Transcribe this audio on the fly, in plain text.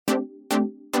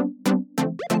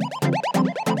All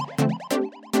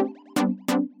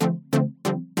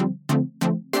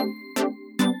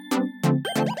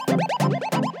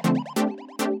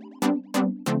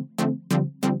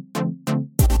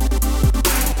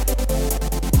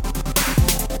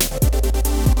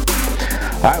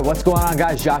right, what's going on,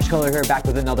 guys? Josh Culler here, back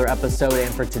with another episode,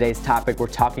 and for today's topic, we're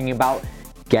talking about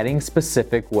getting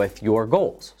specific with your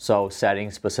goals. So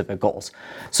setting specific goals.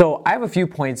 So I have a few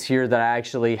points here that I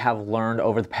actually have learned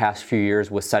over the past few years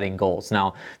with setting goals.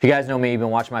 Now, if you guys know me, you've been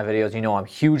watching my videos, you know I'm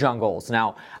huge on goals.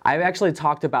 Now, I've actually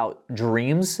talked about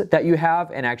dreams that you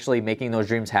have and actually making those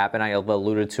dreams happen. I have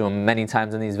alluded to them many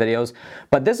times in these videos,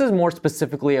 but this is more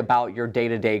specifically about your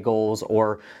day-to-day goals,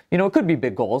 or, you know, it could be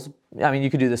big goals. I mean, you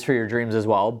could do this for your dreams as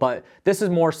well, but this is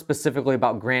more specifically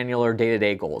about granular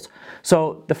day-to-day goals.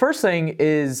 So the first thing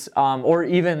is, or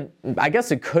even, I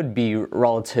guess it could be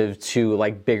relative to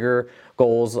like bigger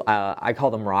goals. I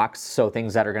call them rocks. So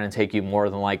things that are going to take you more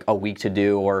than like a week to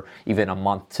do or even a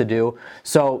month to do.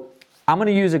 So I'm going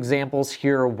to use examples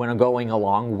here when going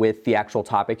along with the actual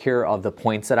topic here of the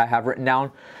points that I have written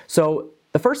down. So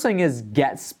the first thing is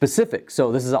get specific.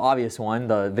 So this is an obvious one.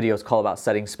 The video is called about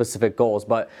setting specific goals,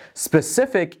 but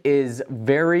specific is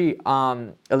very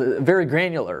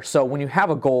granular. So when you have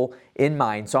a goal in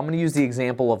mind, so I'm going to use the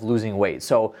example of losing weight.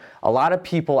 So a lot of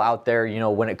people out there, you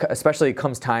know, when it especially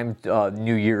comes time,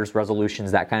 New Year's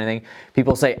resolutions, that kind of thing,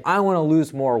 people say, I want to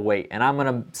lose more weight and I'm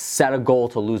going to set a goal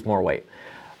to lose more weight.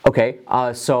 Okay,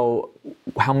 so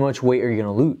how much weight are you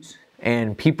going to lose?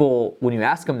 And people, when you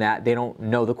ask them that, they don't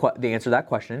know the answer to that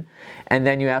question. And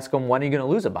then you ask them, when are you going to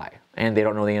lose it by? And they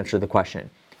don't know the answer to the question.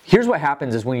 Here's what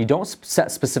happens is when you don't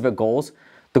set specific goals,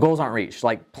 the goals aren't reached.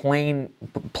 Like plain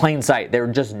sight, they're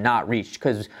just not reached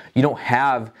because you don't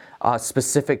have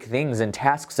specific things and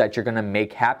tasks that you're going to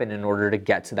make happen in order to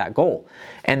get to that goal.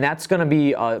 And that's going to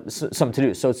be some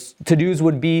to-dos. So to-dos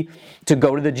would be to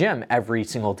go to the gym every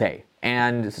single day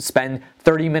and spend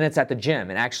 30 minutes at the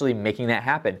gym and actually making that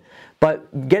happen.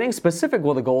 But getting specific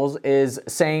with the goals is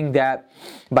saying that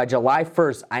by July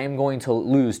 1st, I am going to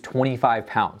lose 25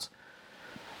 pounds.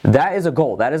 That is a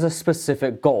goal. That is a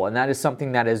specific goal. And that is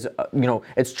something that is, you know,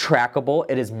 it's trackable,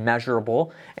 it is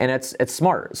measurable, and it's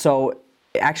smart. So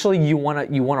actually you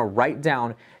want to write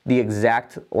down the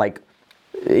exact, like,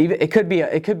 it could be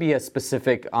a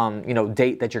specific you know,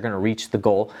 date that you're going to reach the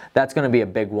goal. That's going to be a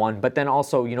big one. But then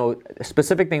also, you know,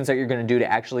 specific things that you're going to do to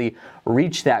actually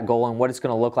reach that goal and what it's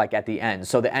going to look like at the end.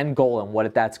 So the end goal and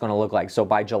what that's going to look like. So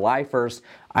by July 1st,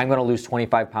 I'm going to lose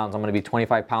 25 pounds. I'm going to be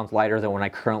 25 pounds lighter than when I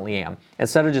currently am.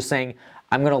 Instead of just saying,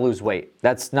 I'm going to lose weight.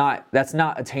 That's not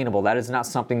attainable. That is not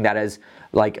something that is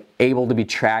like able to be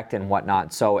tracked and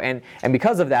whatnot. So and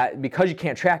because of that, because you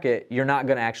can't track it, you're not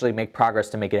going to actually make progress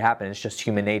to make it happen. It's just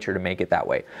human nature to make it that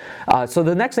way. So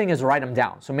the next thing is write them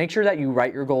down. So make sure that you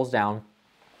write your goals down.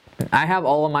 I have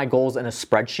all of my goals in a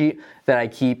spreadsheet that I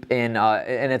keep in,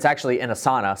 and it's actually in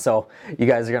Asana, so you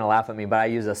guys are going to laugh at me, but I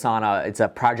use Asana. It's a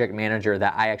project manager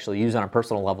that I actually use on a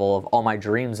personal level of all my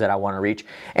dreams that I want to reach.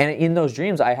 And in those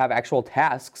dreams, I have actual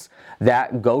tasks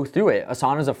that go through it.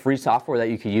 Asana is a free software that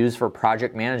you can use for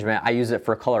project management. I use it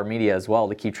for Culler Media as well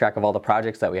to keep track of all the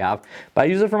projects that we have, but I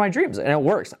use it for my dreams, and it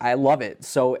works. I love it.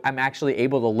 So I'm actually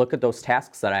able to look at those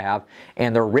tasks that I have,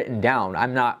 and they're written down.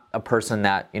 I'm not a person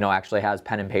that, you know, actually has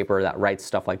pen and paper that writes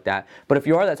stuff like that. But if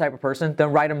you are that type of person,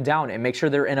 then write them down and make sure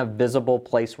they're in a visible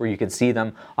place where you can see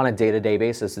them on a day-to-day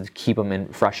basis to keep them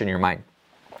fresh in your mind.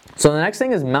 So the next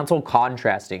thing is mental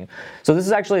contrasting. So this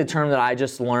is actually a term that I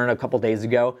just learned a couple days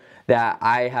ago that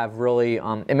I have really,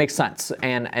 it makes sense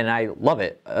and I love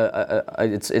it.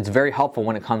 It's very helpful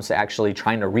when it comes to actually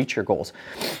trying to reach your goals.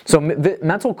 So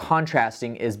mental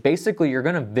contrasting is basically you're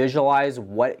going to visualize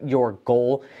what your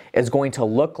goal is going to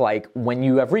look like when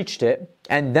you have reached it,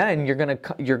 and then you're going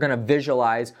to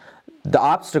visualize the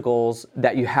obstacles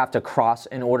that you have to cross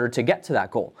in order to get to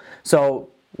that goal. So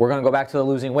we're going to go back to the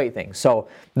losing weight thing. So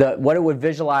what it would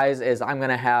visualize is I'm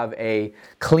going to have a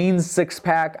clean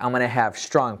six-pack. I'm going to have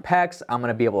strong pecs. I'm going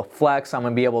to be able to flex. I'm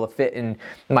going to be able to fit in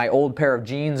my old pair of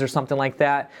jeans or something like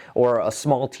that, or a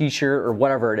small t-shirt or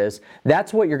whatever it is.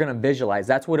 That's what you're going to visualize.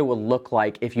 That's what it would look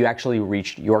like if you actually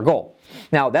reached your goal.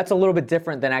 Now, that's a little bit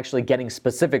different than actually getting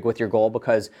specific with your goal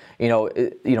because,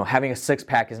 having a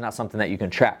six-pack is not something that you can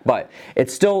track, but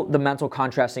it's still the mental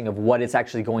contrasting of what it's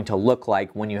actually going to look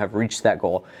like when you have reached that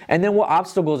goal. And then what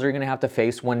obstacles are you going to have to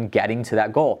face when getting to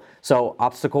that goal? So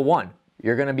obstacle one,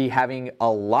 you're going to be having a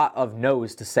lot of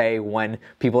no's to say when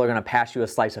people are going to pass you a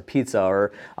slice of pizza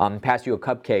or pass you a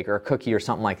cupcake or a cookie or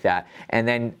something like that. And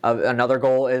then another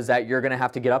goal is that you're going to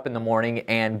have to get up in the morning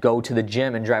and go to the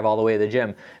gym and drive all the way to the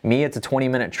gym. Me, it's a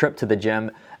 20-minute trip to the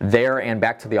gym there and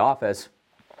back to the office.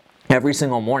 every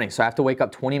single morning. So I have to wake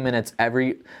up 20 minutes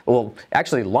well,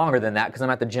 actually longer than that because I'm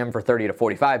at the gym for 30 to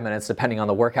 45 minutes depending on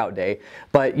the workout day.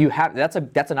 But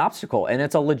that's an obstacle, and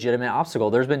it's a legitimate obstacle.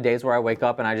 There's been days where I wake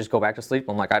up and I just go back to sleep.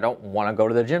 I'm like, I don't want to go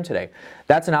to the gym today.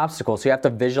 That's an obstacle. So you have to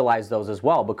visualize those as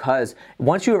well, because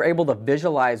once you are able to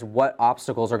visualize what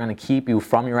obstacles are going to keep you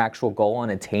from your actual goal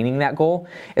and attaining that goal,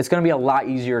 it's going to be a lot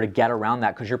easier to get around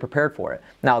that because you're prepared for it.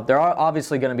 Now, there are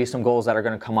obviously going to be some goals that are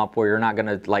going to come up where you're not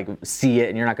going to like see it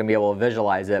and you're not going to be able to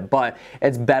visualize it, but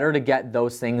it's better to get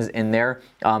those things in there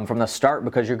from the start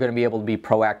because you're going to be able to be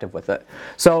proactive with it.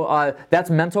 So that's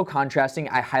mental contrasting.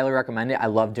 I highly recommend it. I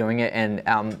love doing it, and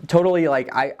totally, like,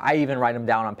 I even write them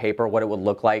down on paper what it would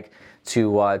look like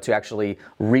to actually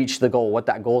reach the goal, what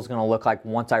that goal is going to look like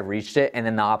once I've reached it, and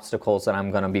then the obstacles that I'm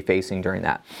going to be facing during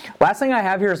that. Last thing I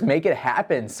have here is make it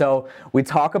happen. So we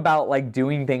talk about like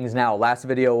doing things now. Last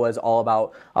video was all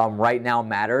about right now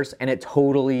matters, and it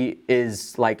totally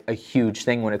is like a huge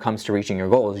thing when it comes to reaching your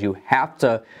goals. You have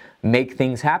to make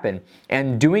things happen.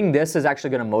 And doing this is actually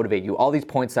going to motivate you. All these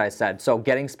points that I said, so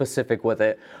getting specific with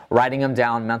it, writing them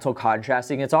down, mental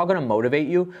contrasting, it's all going to motivate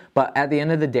you. But at the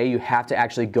end of the day, you have to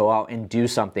actually go out and do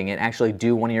something and actually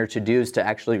do one of your to-dos to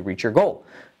actually reach your goal.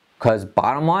 Because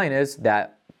bottom line is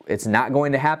that it's not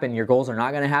going to happen. Your goals are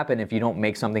not going to happen if you don't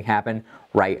make something happen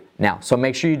right now. So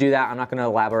make sure you do that. I'm not going to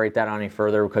elaborate that on any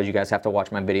further because you guys have to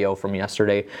watch my video from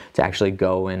yesterday to actually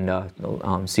go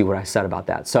and see what I said about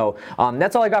that. So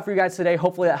that's all I got for you guys today.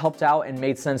 Hopefully that helped out and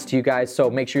made sense to you guys. So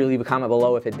make sure you leave a comment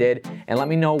below if it did, and let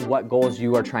me know what goals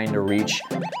you are trying to reach.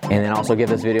 And then also give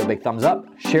this video a big thumbs up,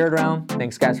 share it around.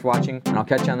 Thanks guys for watching, and I'll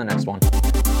catch you on the next one.